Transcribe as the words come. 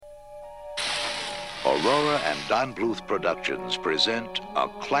Aurora and Don Bluth Productions present a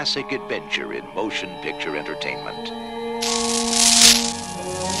classic adventure in motion picture entertainment.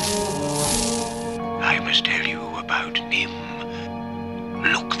 I must tell you about Nim.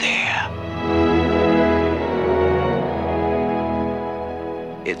 Look there.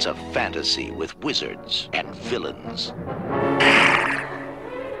 It's a fantasy with wizards and villains.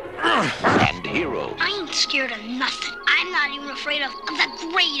 And heroes. I ain't scared of nothing. I'm not even afraid of the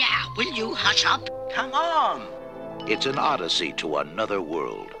Great Owl. Will you hush up? Come on. It's an odyssey to another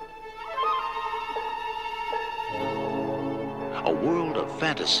world. A world of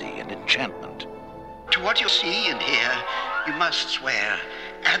fantasy and enchantment. To what you see and hear, you must swear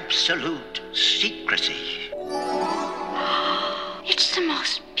absolute secrecy. It's the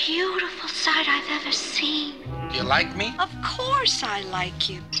most beautiful sight I've ever seen. Do you like me? Of course I like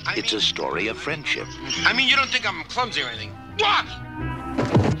you. It's a story of friendship. I mean, you don't think I'm clumsy or anything. What?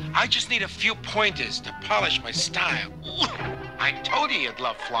 I just need a few pointers to polish my style. I told you you'd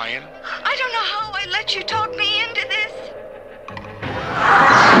love flying. I don't know how I let you talk me into this.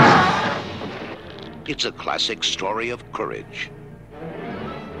 It's a classic story of courage.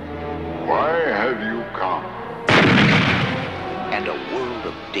 Why have you come? And a world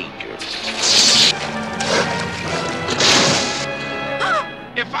of danger.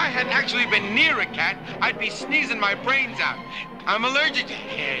 If I had actually been near a cat, I'd be sneezing my brains out. I'm allergic to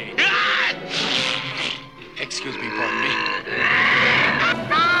hay. Excuse me, pardon me.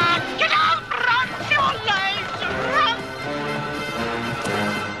 Get out! Run for your lives! Run!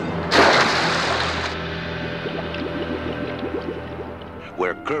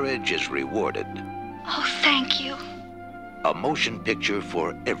 Where courage is rewarded. Oh, thank you. A motion picture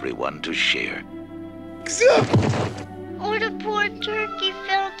for everyone to share. Oh, the poor turkey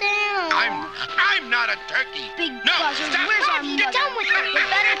fell down. I'm not a turkey. Big No, buzzard, stop. where's our mother? Get down with her. You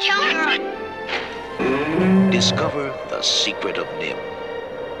better kill her. Discover the secret of Nim.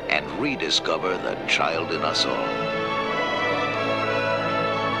 And rediscover the child in us all.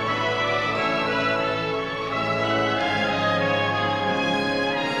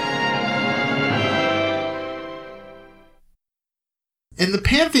 In the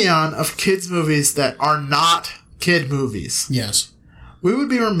pantheon of kids' movies that are not kid movies, Yes. we would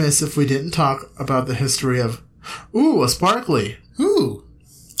be remiss if we didn't talk about the history of, a sparkly. Ooh.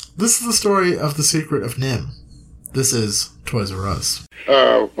 This is the story of the secret of Nim. This is Toys R Us.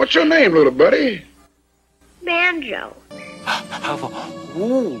 What's your name, little buddy? Banjo.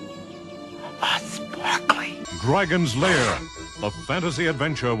 Sparkly. Dragon's Lair, a fantasy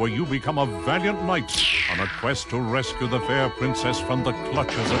adventure where you become a valiant knight on a quest to rescue the fair princess from the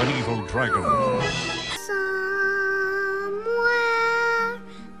clutches of an evil dragon. Somewhere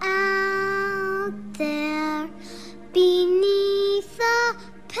out there beneath the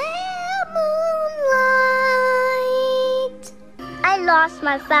pale moonlight. I lost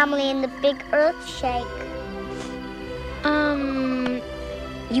my family in the big earth shake.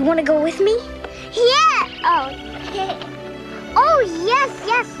 You want to go with me? Yeah! Oh, yes.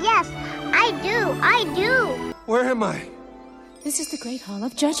 I do. Where am I? This is the Great Hall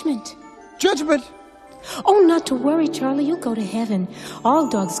of Judgment. Judgment? Oh, not to worry, Charlie. You'll go to heaven. All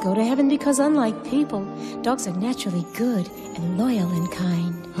dogs go to heaven because, unlike people, dogs are naturally good and loyal and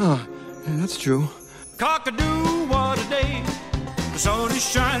kind. Huh. Yeah, that's true. Cock-a-doo, what a day. The sun is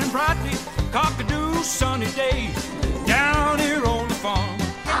shining brightly. Cock-a-doo, sunny day. Down here on the farm.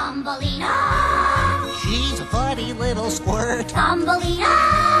 Thumbelina! She's a funny little squirt. Thumbelina!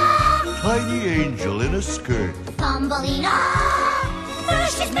 Tiny angel in a skirt. Thumbelina!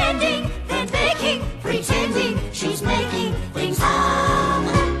 First she's mending, then baking, pretending she's making things hum.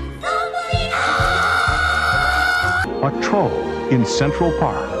 Thumbelina! A troll in Central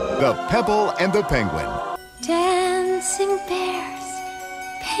Park. The Pebble and the Penguin. Dancing bears,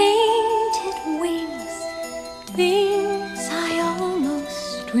 painted wings, things I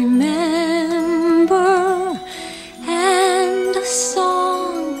almost remember, and a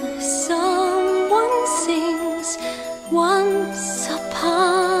song someone sings once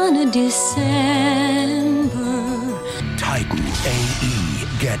upon a December. Titan AE,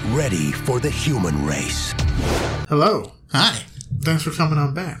 get ready for the human race. Hello. Hi. Thanks for coming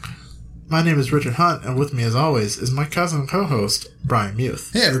on back. My name is Richard Hunt, and with me as always is my cousin and co-host, Brian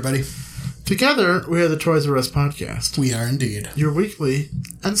Muth. Hey, everybody. Together, we are the Toys R Us Podcast. We are indeed. Your weekly,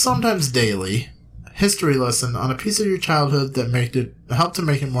 and sometimes daily, history lesson on a piece of your childhood that helped to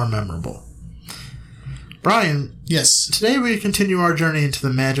make it more memorable. Brian. Yes. Today we continue our journey into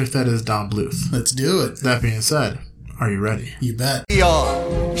the magic that is Don Bluth. Let's do it. That being said, are you ready? You bet. We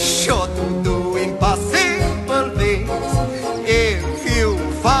are sure to do impossible things if you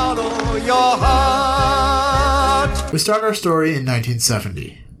follow your heart. We start our story in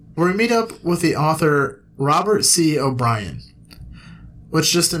 1970, where we meet up with the author Robert C. O'Brien,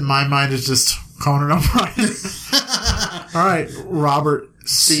 which just in my mind is just Conan O'Brien. All right, Robert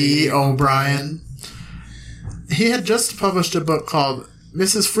C. O'Brien. He had just published a book called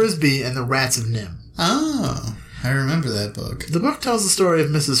Mrs. Frisbee and the Rats of Nim. Oh, I remember that book. The book tells the story of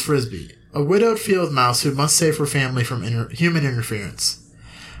Mrs. Frisbee, a widowed field mouse who must save her family from human interference.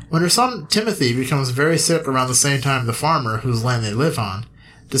 When her son Timothy becomes very sick around the same time the farmer, whose land they live on,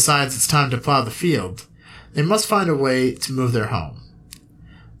 decides it's time to plow the field, they must find a way to move their home.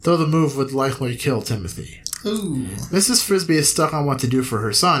 Though the move would likely kill Timothy. Ooh. Mrs. Frisbee is stuck on what to do for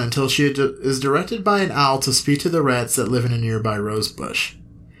her son until she is directed by an owl to speak to the rats that live in a nearby rose bush.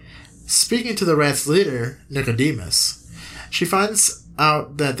 Speaking to the rat's leader, Nicodemus, she finds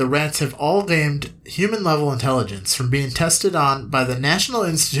out that the rats have all gained human-level intelligence from being tested on by the National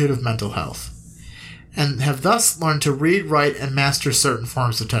Institute of Mental Health, and have thus learned to read, write, and master certain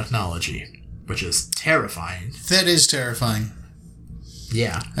forms of technology, which is terrifying. That is terrifying.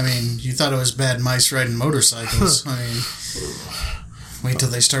 Yeah. I mean, you thought it was bad mice riding motorcycles. I mean, wait till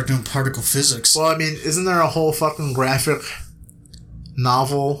they start doing particle physics. Well, I mean, isn't there a whole fucking graphic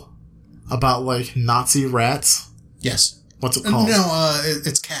novel about, like, Nazi rats? Yes. What's it called? No,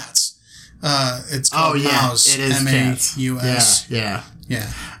 it's cats. It's called Mouse. It is cats. M-A-U-S. Yeah.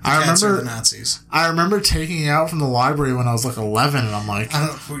 Cats are the Nazis. I remember taking it out from the library when I was like 11, and I'm like...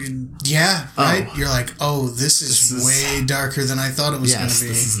 Yeah, right? You're like, oh, this is way darker than I thought it was going to be.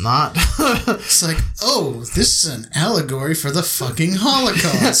 This is not. It's like, oh, this is an allegory for the fucking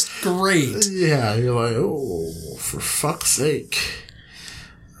Holocaust. Great. Yeah, you're like, oh, for fuck's sake.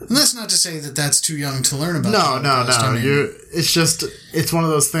 And that's not to say that that's too young to learn about. No. I mean, it's one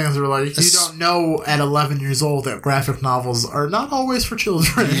of those things where, like, you don't know at 11 years old that graphic novels are not always for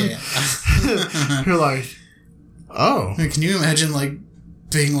children. Yeah. You're like, oh. Can you imagine, like,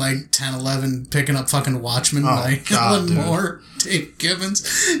 being like 10, 11, picking up fucking Watchmen by Alan Moore, Dave Gibbons?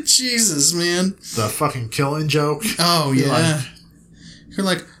 Jesus, man. The fucking killing joke. Oh, yeah. You're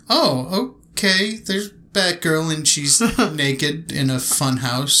like, oh, okay, there's Batgirl and she's naked in a fun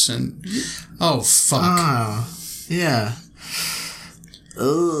house and oh fuck. Yeah.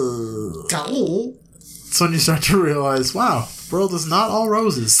 Ugh. It's when you start to realize, wow, the world is not all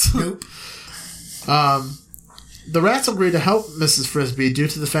roses. Nope. The rats agreed to help Mrs. Frisbee due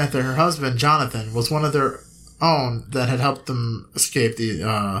to the fact that her husband, Jonathan, was one of their own that had helped them escape the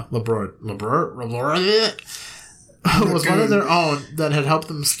was one of their own that had helped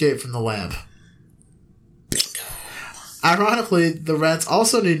them escape from the lab. Ironically, the rats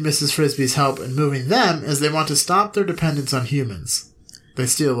also need Mrs. Frisbee's help in moving them as they want to stop their dependence on humans. They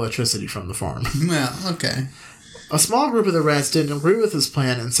steal electricity from the farm. Well, okay. A small group of the rats didn't agree with this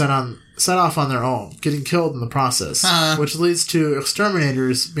plan and set off on their own, getting killed in the process, which leads to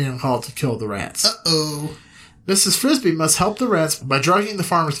exterminators being called to kill the rats. Uh-oh. Mrs. Frisbee must help the rats by drugging the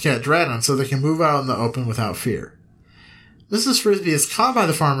farmer's cat Dragon so they can move out in the open without fear. Mrs. Frisbee is caught by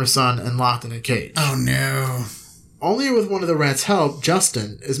the farmer's son and locked in a cage. Oh, no. Only with one of the rats' help,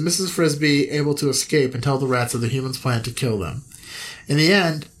 Justin, is Mrs. Frisbee able to escape and tell the rats of the humans' plan to kill them. In the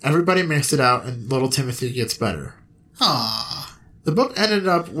end, everybody makes it out and little Timothy gets better. Aww. The book ended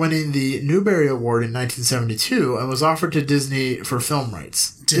up winning the Newbery Award in 1972 and was offered to Disney for film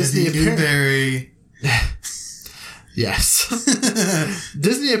rights. Disney Newbery. Yes.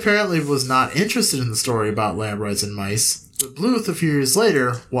 Disney apparently was not interested in the story about lab rats and mice, but Bluth, a few years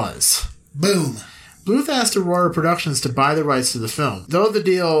later, was. Boom. Bluth asked Aurora Productions to buy the rights to the film, though the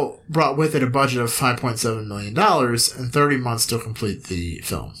deal brought with it a budget of $5.7 million and 30 months to complete the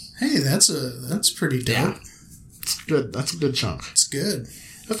film. Hey, that's pretty dope. Yeah. It's good. That's a good chunk. It's good.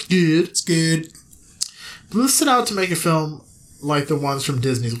 That's good. It's good. Bluth set out to make a film like the ones from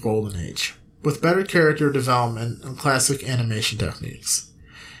Disney's Golden Age, with better character development and classic animation techniques.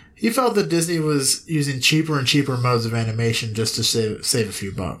 He felt that Disney was using cheaper and cheaper modes of animation just to save a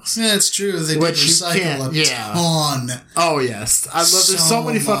few bucks. Yeah, it's true. They did recycle a ton. Oh, yes. I love there's so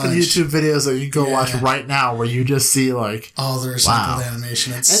many fucking YouTube videos that you can go watch right now where you just see, like... all the recycled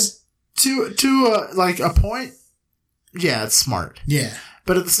animation. It's... And to like, a point, yeah, it's smart. Yeah.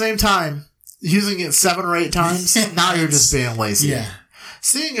 But at the same time, using it 7 or 8 times, now you're just being lazy. Yeah.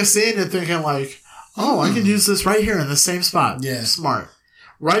 Seeing a scene and thinking, like, oh, I can use this right here in the same spot. Yeah. Smart.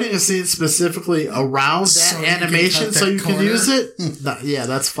 Writing a scene specifically around that animation so you can use it? Yeah,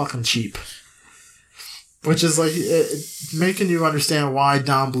 that's fucking cheap. Which is like making you understand why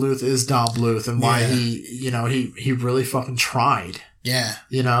Don Bluth is Don Bluth and why he really fucking tried. Yeah.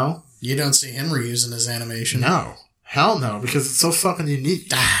 You know? You don't see him reusing his animation. No. Hell no, because it's so fucking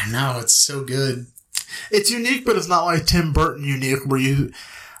unique. No, it's so good. It's unique, but it's not like Tim Burton unique, where you,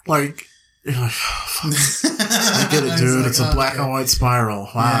 like, you're like, oh, fuck. I get it, dude. It's a black and white spiral.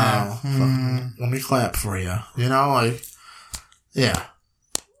 Wow. Yeah. Let me clap for you. You know, like, yeah.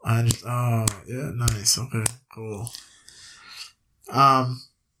 Yeah, nice. Okay, cool.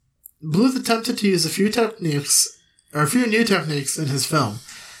 Bluth attempted to use a few new techniques in his film,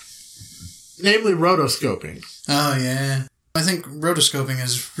 namely rotoscoping. Oh, yeah. I think rotoscoping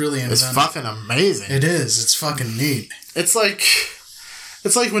is really inventive. It's fucking amazing. It is. It's fucking neat. It's like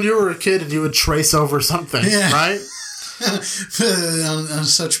when you were a kid and you would trace over something, right? on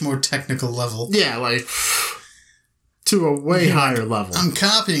such more technical level. Yeah, like to a way higher level. I'm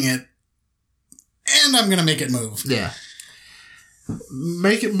copying it, and I'm going to make it move. Yeah.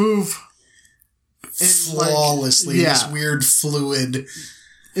 Make it move flawlessly. This weird fluid.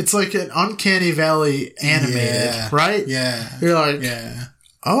 It's like an Uncanny Valley animated, right? Yeah. You're like,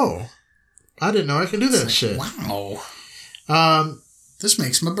 oh, I didn't know I can do that shit. Wow. This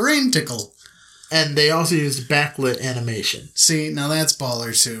makes my brain tickle. And they also used backlit animation. See, now that's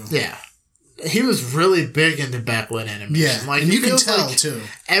baller too. Yeah. He was really big into backlit animation. Yeah, like, and you can tell, too.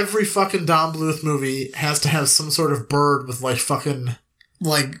 Every fucking Don Bluth movie has to have some sort of bird with, like, fucking...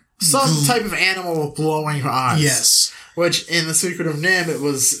 Like... some type of animal with glowing eyes. Yes. Which, in The Secret of NIMH, it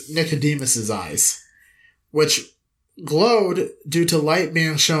was Nicodemus's eyes. Which glowed due to light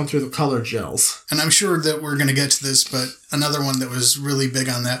being shown through the color gels. And I'm sure that we're going to get to this, but another one that was really big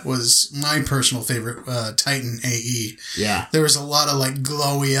on that was my personal favorite, Titan AE. Yeah. There was a lot of, like,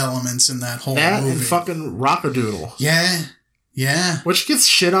 glowy elements in that whole movie. That and fucking Rockadoodle. Yeah. Yeah. Which gets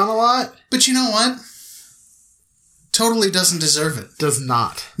shit on a lot. But you know what? Totally doesn't deserve it. Does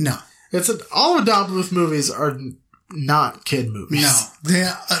not. No. All of Don Bluth movies are not kid movies.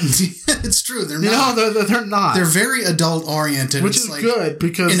 No. It's true. They're not. No, they're not. They're very adult oriented. Which is like good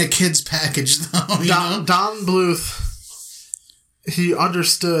because... in a kid's package, though. Don Bluth, he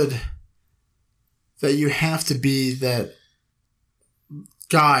understood that you have to be that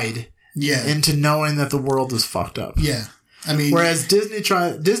guide into knowing that the world is fucked up. Yeah. I mean... Whereas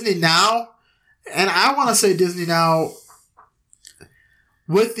Disney now, and I want to say Disney now,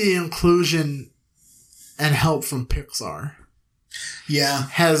 with the inclusion and help from Pixar,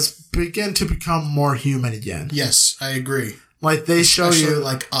 has begun to become more human again. Yes, I agree. Like they Especially show you,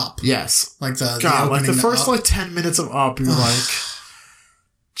 like Up. Yes, like the like the first Up. like 10 minutes of Up, you're like,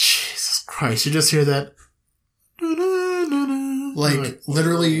 Jesus Christ! You just hear that, like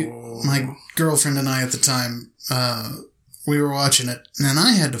literally, my girlfriend and I at the time, we were watching it, and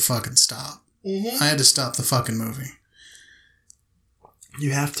I had to fucking stop. I had to stop the fucking movie. You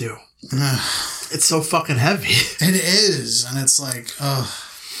have to. It's so fucking heavy. It is. And it's like, oh.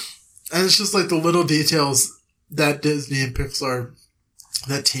 And it's just like the little details that Disney and Pixar,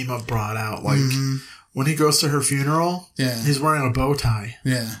 that team up brought out. Like, when he goes to her funeral, he's wearing a bow tie.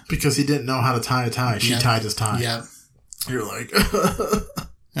 Yeah. Because he didn't know how to tie a tie. She tied his tie. Yep. You're like...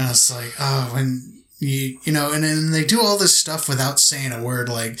 And it's like, oh, when... You know, and then they do all this stuff without saying a word,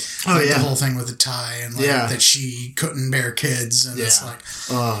 like the whole thing with the tie and like that she couldn't bear kids, and it's like,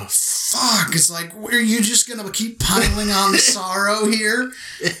 oh fuck! It's like, are you just gonna keep piling on the sorrow here?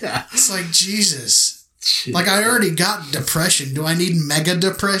 Yeah, it's like Jesus. Like I already got depression. Do I need mega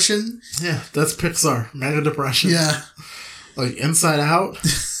depression? Yeah, that's Pixar. Mega depression. Yeah, like Inside Out.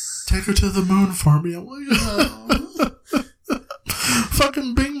 Take her to the moon for me. I'm like,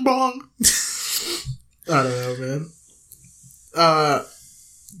 fucking bing bong. I don't know, man.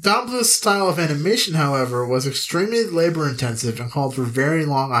 Don Bluth's style of animation, however, was extremely labor-intensive and called for very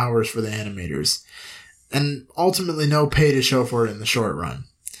long hours for the animators, and ultimately no pay to show for it in the short run.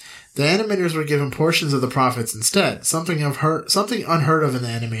 The animators were given portions of the profits instead, something unheard of in the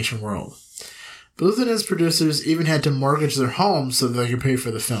animation world. Bluth and his producers even had to mortgage their homes so that they could pay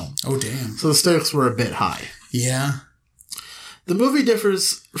for the film. Oh, damn. So the stakes were a bit high. Yeah. The movie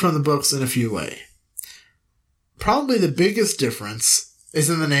differs from the books in a few ways. Probably the biggest difference is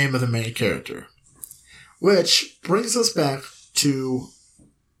in the name of the main character, which brings us back to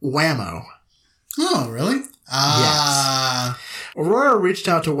Whammo. Oh, really? Yes. Aurora reached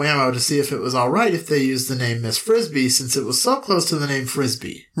out to Whammo to see if it was alright if they used the name Miss Frisbee since it was so close to the name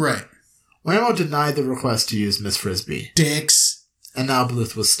Frisbee. Right. Whammo denied the request to use Miss Frisbee. Dicks. And now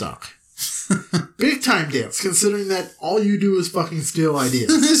Bluth was stuck. Big time dicks, considering that all you do is fucking steal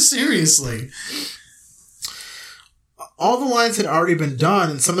ideas. Seriously. All the lines had already been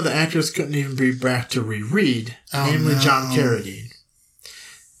done, and some of the actors couldn't even be back to reread, namely John Carradine.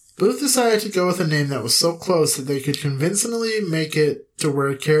 Bluth decided to go with a name that was so close that they could convincingly make it to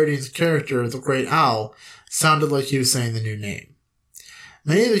where Carradine's character, the Great Owl, sounded like he was saying the new name.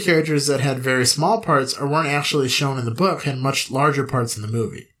 Many of the characters that had very small parts or weren't actually shown in the book had much larger parts in the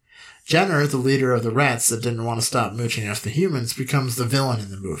movie. Jenner, the leader of the rats that didn't want to stop mooching after the humans, becomes the villain in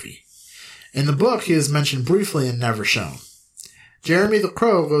the movie. In the book, he is mentioned briefly and never shown. Jeremy the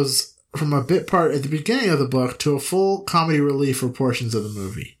Crow goes from a bit part at the beginning of the book to a full comedy relief for portions of the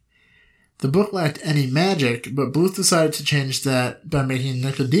movie. The book lacked any magic, but Bluth decided to change that by making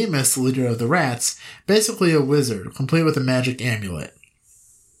Nicodemus, the leader of the rats, basically a wizard, complete with a magic amulet.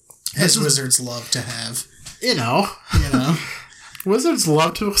 As wizards love to have. You know. Wizards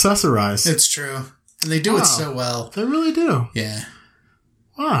love to accessorize. It's true. And they do it so well. They really do. Yeah.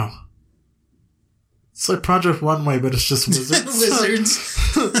 Wow. It's like Project Runway, but it's just wizards. Wizards.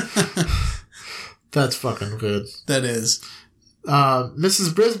 That's fucking good. That is.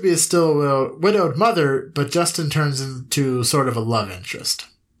 Mrs. Brisby is still a widowed mother, but Justin turns into sort of a love interest.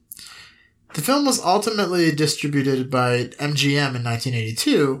 The film was ultimately distributed by MGM in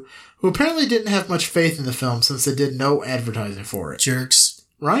 1982, who apparently didn't have much faith in the film since they did no advertising for it. Jerks.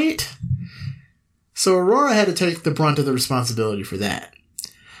 Right? So Aurora had to take the brunt of the responsibility for that.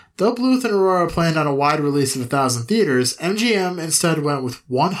 Though Bluth and Aurora planned on a wide release of 1,000 theaters, MGM instead went with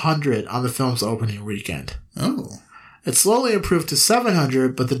 100 on the film's opening weekend. Oh. It slowly improved to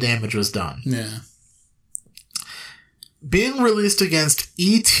 700, but the damage was done. Yeah. Being released against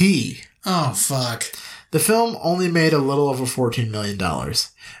E.T. Oh, fuck. The film only made a little over $14 million,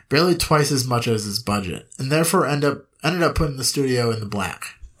 barely twice as much as its budget, and therefore ended up putting the studio in the black.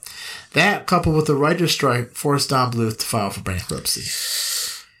 That, coupled with the writer's strike, forced Don Bluth to file for bankruptcy.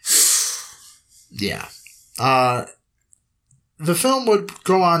 Yeah. The film would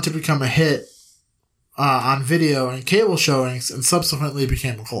go on to become a hit on video and cable showings, and subsequently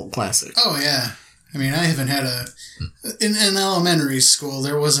became a cult classic. Oh, yeah. I mean, I haven't had in elementary school,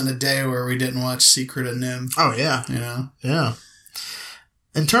 there wasn't a day where we didn't watch Secret of Nim. Oh, yeah. You know? Yeah.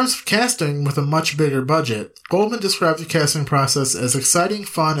 In terms of casting with a much bigger budget, Goldman described the casting process as exciting,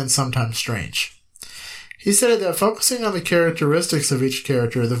 fun, and sometimes strange. He said that focusing on the characteristics of each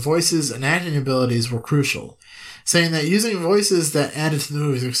character, the voices and acting abilities were crucial, saying that using voices that added to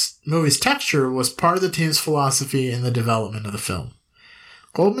the movie's texture was part of the team's philosophy in the development of the film.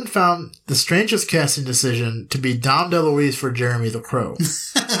 Goldman found the strangest casting decision to be Dom DeLuise for Jeremy the Crow,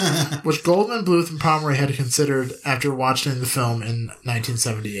 which Goldman, Bluth, and Pomeroy had considered after watching the film in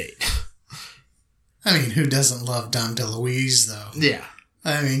 1978. I mean, who doesn't love Dom DeLuise, though? Yeah.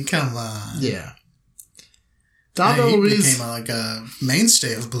 I mean, come on. Yeah. Dom DeLuise became like a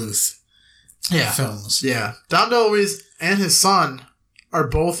mainstay of Bluth films. Yeah. Dom DeLuise and his son are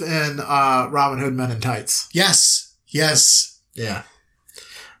both in Robin Hood Men in Tights. Yes. Yes. Yeah.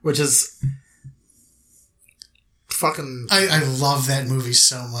 Which is fucking... I love that movie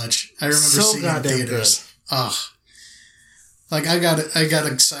so much. I remember seeing it in theaters. Ugh. Like, I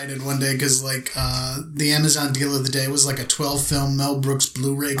got excited one day because, like, the Amazon deal of the day was like a 12-film Mel Brooks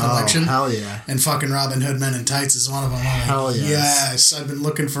Blu-ray collection. Oh, hell yeah. And fucking Robin Hood Men in Tights is one of them. I'm like, hell yes. Yes. I've been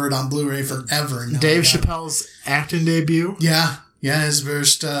looking for it on Blu-ray forever. Dave Chappelle's acting debut. Yeah. Yeah, his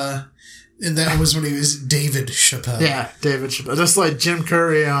first... and that was when he was David Chappelle. Yeah, David Chappelle. Just like Jim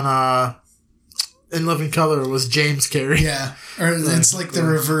Curry on In Living Color was James Carey. Yeah. Or it's like the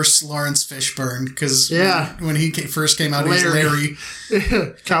reverse Lawrence Fishburne, because when he first came out, he was Larry.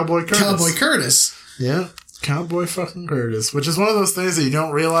 Cowboy Curtis. Cowboy Curtis. Yeah. Cowboy fucking Curtis. Which is one of those things that you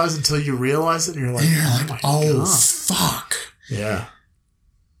don't realize until you realize it, and you're like, oh God. Fuck. Yeah.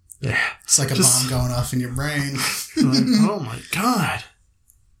 Yeah. It's like a bomb going off in your brain. Like, oh my God.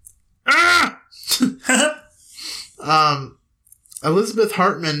 Elizabeth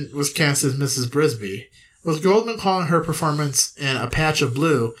Hartman was cast as Mrs. Brisby, with Goldman calling her performance in A Patch of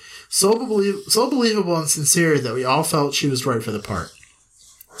Blue so believable and sincere that we all felt she was right for the part.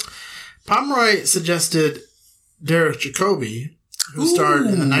 Pomeroy suggested Derek Jacobi, who starred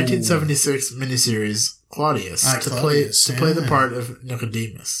in the 1976 miniseries Claudius, to play the part of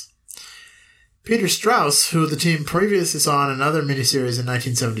Nicodemus. Peter Strauss, who the team previously saw in another miniseries in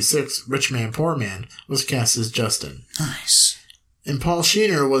 1976, Rich Man, Poor Man, was cast as Justin. Nice. And Paul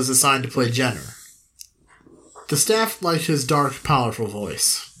Sheener was assigned to play Jenner. The staff liked his dark, powerful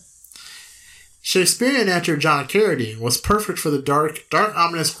voice. Shakespearean actor John Carradine was perfect for the dark,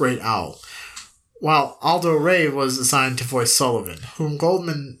 ominous Great Owl, while Aldo Ray was assigned to voice Sullivan, whom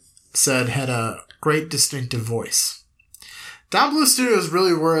Goldman said had a great distinctive voice. Don Bluth Studios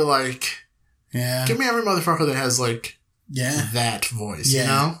really were like... Yeah. Give me every motherfucker that has, like, that voice, you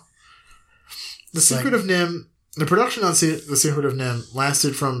know? The Secret of Nim, the production on The Secret of Nim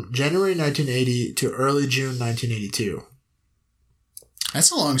lasted from January 1980 to early June 1982.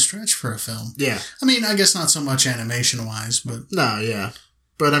 That's a long stretch for a film. Yeah. I mean, I guess not so much animation-wise, but... No, yeah.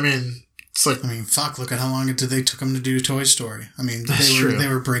 But I mean, it's like, fuck, look at how long they took them to do Toy Story. I mean, they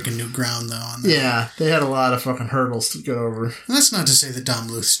were breaking new ground, though, on that. Yeah, they had a lot of fucking hurdles to get over. And that's not to say that Don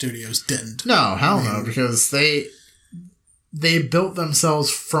Bluth Studios didn't. No, hell no, because they built themselves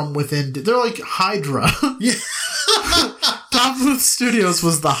from within. They're like Hydra. Yeah. Don Bluth Studios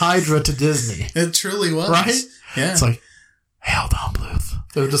was the Hydra to Disney. It truly was. Right? Yeah. It's like, hail Don Bluth.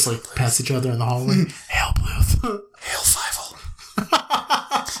 They would just like pass each other in the hallway. Hail Bluth. Hail Fievel.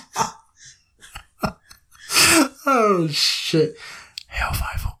 Oh, shit. Hail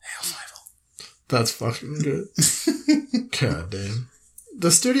Fievel. Hail Fievel. That's fucking good. God damn.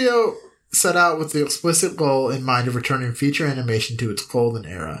 The studio set out with the explicit goal in mind of returning feature animation to its golden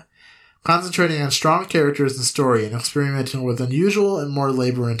era, concentrating on strong characters and story and experimenting with unusual and more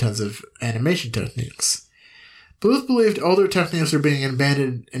labor-intensive animation techniques. Bluth believed older techniques were being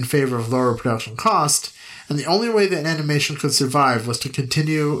abandoned in favor of lower production cost, and the only way that animation could survive was to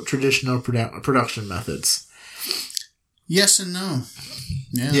continue traditional production methods. Yes and no.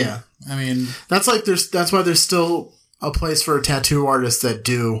 Yeah. I mean, that's why there's still a place for tattoo artists that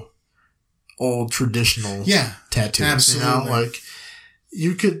do old traditional tattoos. Absolutely. You know, like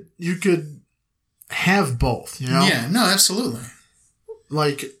you could have both, you know? Yeah, no, absolutely.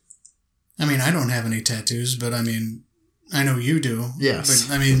 Like, I mean, I don't have any tattoos, but I mean, I know you do. Yes.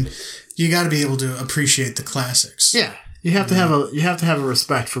 But I mean, you got to be able to appreciate the classics. Yeah. You have to have a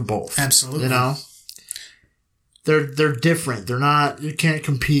respect for both. Absolutely. You know? They're different. They're not. You can't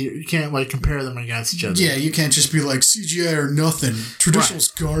compete. You can't like compare them against each other. Yeah, you can't just be like CGI or nothing. Traditional's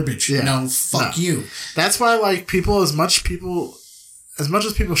garbage. Yeah. No, fuck you. That's why like as much as people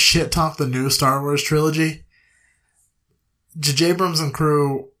shit talk the new Star Wars trilogy, J.J. Abrams and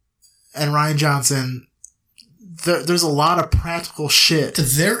crew and Rian Johnson, there's a lot of practical shit.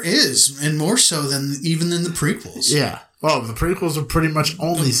 There is, and more so than the prequels. Yeah. Well, the prequels were pretty much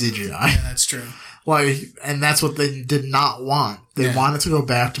only CGI. Yeah, that's true. Like, and that's what they did not want. They wanted to go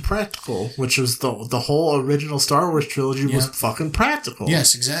back to practical, which was the whole original Star Wars trilogy was fucking practical.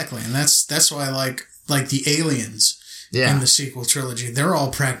 Yes, exactly, and that's why like the aliens in the sequel trilogy, they're all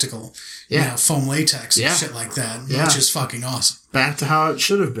practical. Yeah, you know, foam latex and shit like that, which is fucking awesome. Back to how it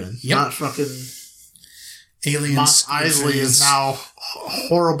should have been. Yep. Not fucking aliens. Mos Eisley is now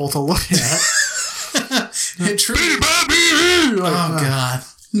horrible to look at. It truly. Oh God.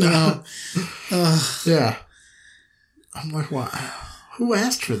 No. Yeah. I'm like, what? Who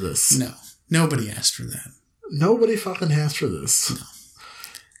asked for this? No. Nobody asked for that. Nobody fucking asked for this. No.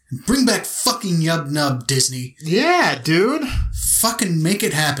 Bring back fucking Yub Nub, Disney. Yeah, dude. Fucking make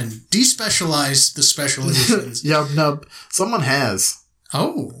it happen. Despecialize the special editions. Yub Nub. Someone has.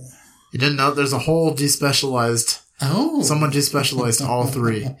 Oh. You didn't know? There's a whole despecialized. Oh. Someone despecialized all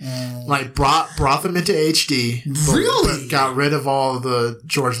three. Like, brought them into HD. Really? But got rid of all of the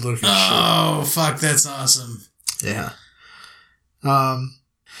George Lucas shit. Oh, fuck, that's awesome. Yeah.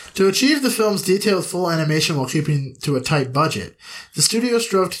 To achieve the film's detailed full animation while keeping to a tight budget, the studio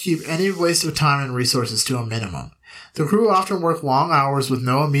strove to keep any waste of time and resources to a minimum. The crew often worked long hours with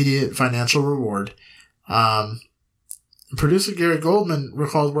no immediate financial reward. Producer Gary Goldman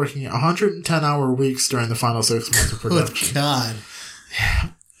recalled working 110-hour weeks during the final 6 months of production. Oh, God. Yeah.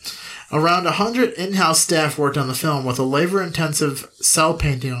 Around 100 in-house staff worked on the film, with a labor-intensive cell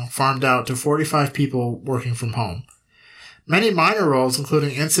painting farmed out to 45 people working from home. Many minor roles,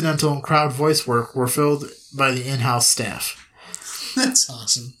 including incidental and crowd voice work, were filled by the in-house staff. That's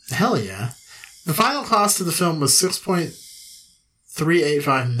awesome. Hell yeah. The final cost of the film was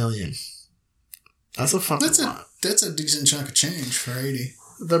 $6.385 million. That's a fucking lot. That's a decent chunk of change for 80.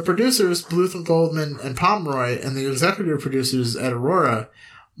 The producers, Bluth and Goldman and Pomeroy, and the executive producers at Aurora,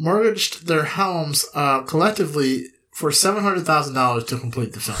 mortgaged their homes collectively for $700,000 to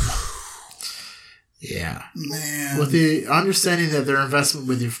complete the film. Yeah. Man. With the understanding that their investment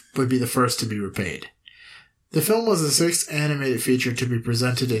would be the first to be repaid. The film was the 6th animated feature to be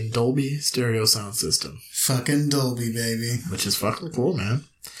presented in Dolby stereo sound system. Fucking Dolby, baby. Which is fucking cool, man.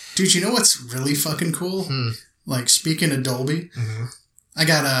 Dude, you know what's really fucking cool? Like, speaking of Dolby, I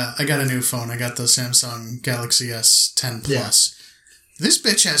got a new phone. I got the Samsung Galaxy S10 Plus. Yeah. This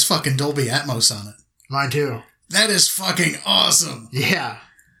bitch has fucking Dolby Atmos on it. Mine too. That is fucking awesome. Yeah.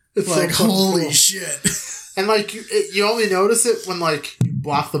 It's like, so holy cool. Shit. And like, you only notice it when like you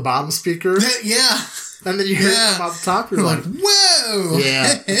block the bottom speaker. Yeah. And then you hear it come out the top. You're like, whoa.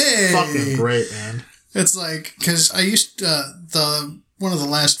 Yeah. Hey. It's fucking great, man. It's like, because I used one of the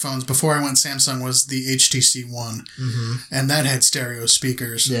last phones before I went Samsung was the HTC One. And that had stereo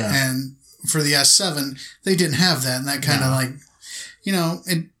speakers. Yeah. And for the S7, they didn't have that. And that kind of like, you know,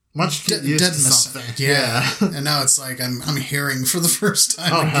 Once you get used to something. Yeah. And now it's like I'm hearing for the first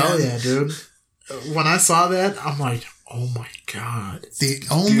time Oh, again. hell yeah, dude. When I saw that, I'm like, oh my God. The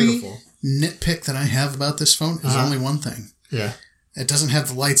only nitpick that I have about this phone is only one thing. Yeah. It doesn't have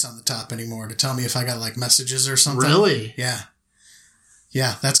the lights on the top anymore to tell me if I got like messages or something. Really? Yeah.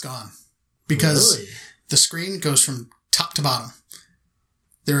 Yeah, that's gone. Because the screen goes from top to bottom.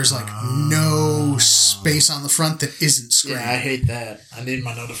 There is like no space on the front that isn't screen. Yeah, I hate that. I need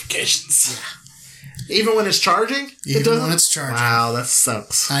my notifications. Yeah. Even when it's charging? Even when it's charging. Wow, that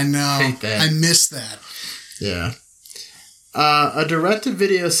sucks. I know. Hate that. I miss that. Yeah. A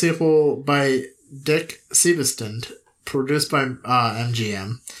direct-to-video sequel by Dick Seebestund, produced by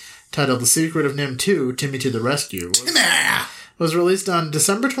MGM, titled The Secret of NIMH 2, Timmy to the Rescue, was released on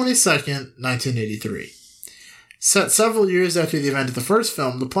December 22nd, 1983. Set several years after the event of the first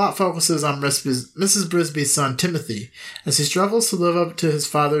film, the plot focuses on Mrs. Brisby's son Timothy as he struggles to live up to his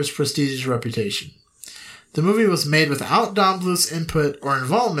father's prestigious reputation. The movie was made without Don Bluth's input or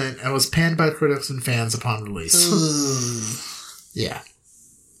involvement and was panned by critics and fans upon release. Yeah.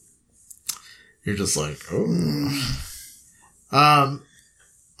 You're just like, oh.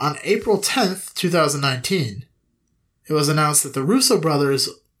 On April 10th, 2019, it was announced that the Russo brothers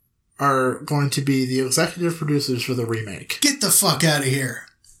are going to be the executive producers for the remake. Get the fuck out of here.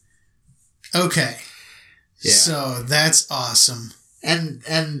 Okay. Yeah. So that's awesome. And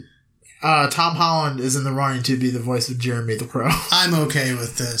Tom Holland is in the running to be the voice of Jeremy the Crow. I'm okay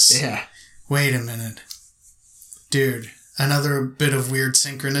with this. Yeah. Wait a minute. Dude, another bit of weird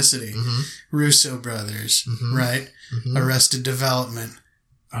synchronicity. Mm-hmm. Russo brothers, right? Mm-hmm. Arrested Development.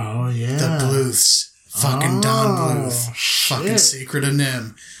 Oh, yeah. The Bluths. Fucking Don Bluth. Shit. Fucking Secret of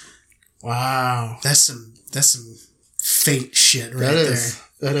NIMH. Wow. That's some fate shit right there.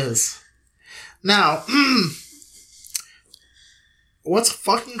 That is. Now, what's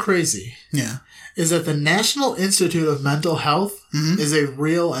fucking crazy is that the National Institute of Mental Health is a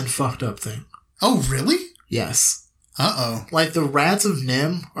real and fucked up thing. Oh, really? Yes. Uh-oh. Like, the rats of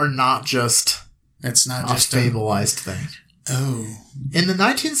NIMH are not just it's not a just fableized thing. Oh. In the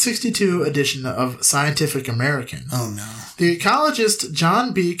 1962 edition of Scientific American, the ecologist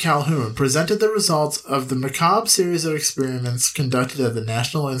John B. Calhoun presented the results of the macabre series of experiments conducted at the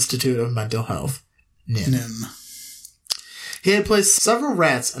National Institute of Mental Health, NIMH. He had placed several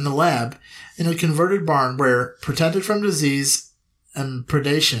rats in the lab in a converted barn where, protected from disease and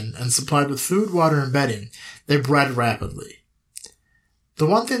predation and supplied with food, water, and bedding, they bred rapidly. The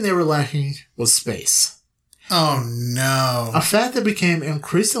one thing they were lacking was space. Oh, no. A fact that became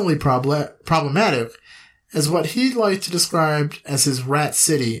increasingly problematic as what he liked to describe as his rat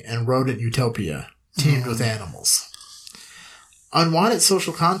city and rodent utopia, teamed with animals. Unwanted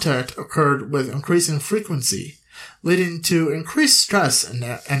social contact occurred with increasing frequency, leading to increased stress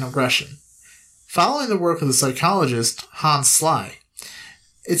and aggression. Following the work of the psychologist Hans Sly,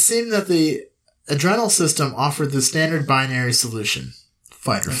 it seemed that the adrenal system offered the standard binary solution,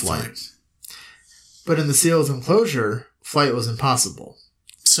 fight or flight. But in the seal's enclosure, flight was impossible.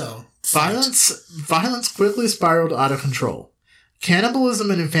 So, violence quickly spiraled out of control. Cannibalism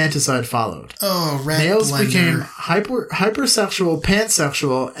and infanticide followed. Oh, rat Males blender. became hypersexual,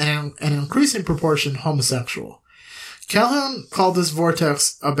 pansexual, and in an increasing proportion homosexual. Calhoun called this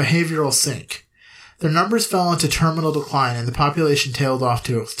vortex a behavioral sink. Their numbers fell into terminal decline and the population tailed off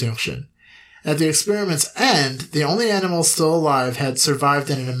to extinction. At the experiment's end, the only animals still alive had survived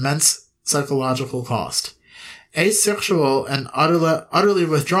at an immense psychological cost. Asexual and utterly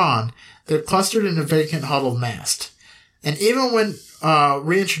withdrawn, they clustered in a vacant, huddled mass. And even when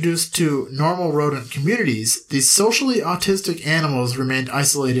reintroduced to normal rodent communities, these socially autistic animals remained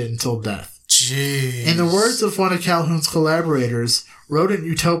isolated until death. Jeez. In the words of one of Calhoun's collaborators, rodent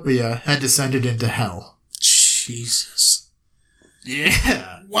utopia had descended into hell. Jesus.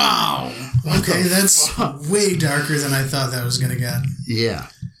 Yeah. Wow. Okay, that's way darker than I thought that was going to get. Yeah.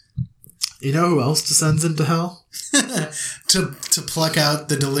 You know who else descends into hell? to pluck out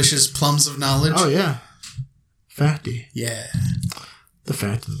the delicious plums of knowledge? Oh, yeah. Facty. Yeah. The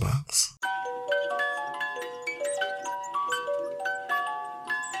fact in the box.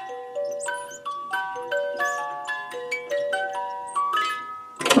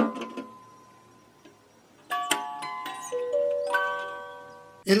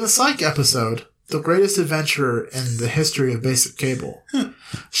 In the Psych episode, The Greatest Adventure in the History of Basic Cable,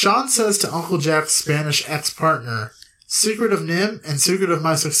 Sean says to Uncle Jack's Spanish ex-partner, "Secret of NIMH and Secret of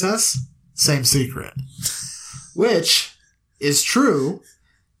My Success? Same secret." Which is true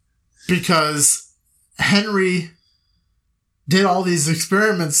because Henry did all these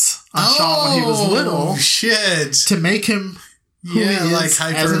experiments on Sean when he was little shit. to make him who he is like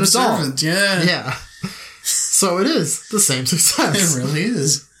hyper as an adult. observant. Yeah. Yeah. So it is the same success. It really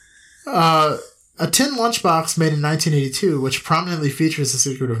is. A tin lunchbox made in 1982, which prominently features The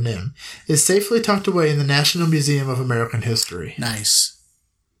Secret of NIMH, is safely tucked away in the National Museum of American History. Nice.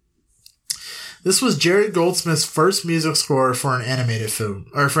 This was Jerry Goldsmith's first music score for an animated film.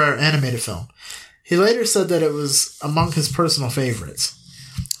 He later said that it was among his personal favorites.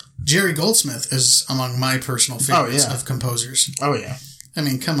 Jerry Goldsmith is among my personal favorites of composers. Oh, yeah. I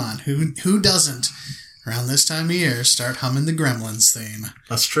mean, come on. Who doesn't, around this time of year, start humming the Gremlins theme?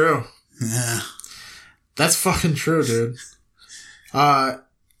 That's true. Yeah. That's fucking true, dude.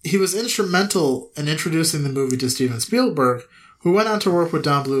 He was instrumental in introducing the movie to Steven Spielberg, who went on to work with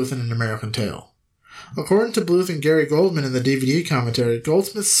Don Bluth in An American Tail. According to Bluth and Gary Goldman in the DVD commentary,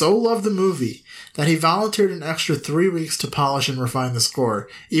 Goldsmith so loved the movie that he volunteered an extra 3 weeks to polish and refine the score,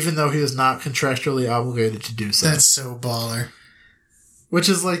 even though he was not contractually obligated to do so. That's so baller. Which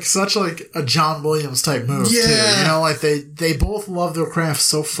is like such like a John Williams type move, too. You know, like they both love their craft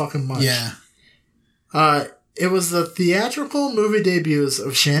so fucking much. Yeah. It was the theatrical movie debuts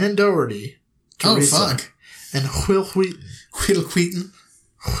of Shannon Doherty, Teresa, and Will Wheaton. Will Wheaton?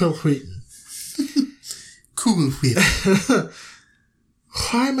 Will Wheaton. Cool Wheaton.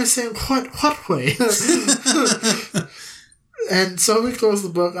 Why am I saying what way? And so we close the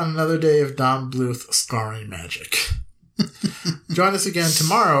book on another day of Don Bluth scarring magic. Join us again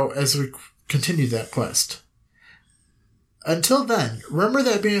tomorrow as we continue that quest. Until then, remember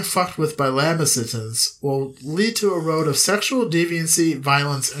that being fucked with by lab assistants will lead to a road of sexual deviancy,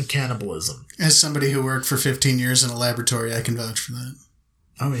 violence, and cannibalism. As somebody who worked for 15 years in a laboratory, I can vouch for that.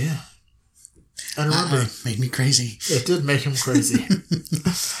 Oh, yeah. And remember, made me crazy. It did make him crazy.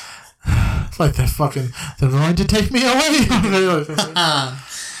 Like that fucking, they're going to take me away.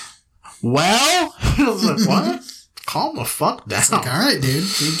 Well, I was like, what? Calm the fuck down. It's like, all right,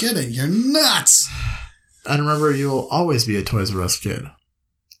 dude, you get it. You're nuts. And remember, you will always be a Toys R Us kid.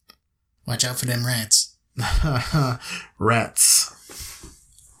 Watch out for them rats. Rats.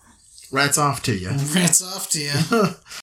 Rats off to you. Rats off to you.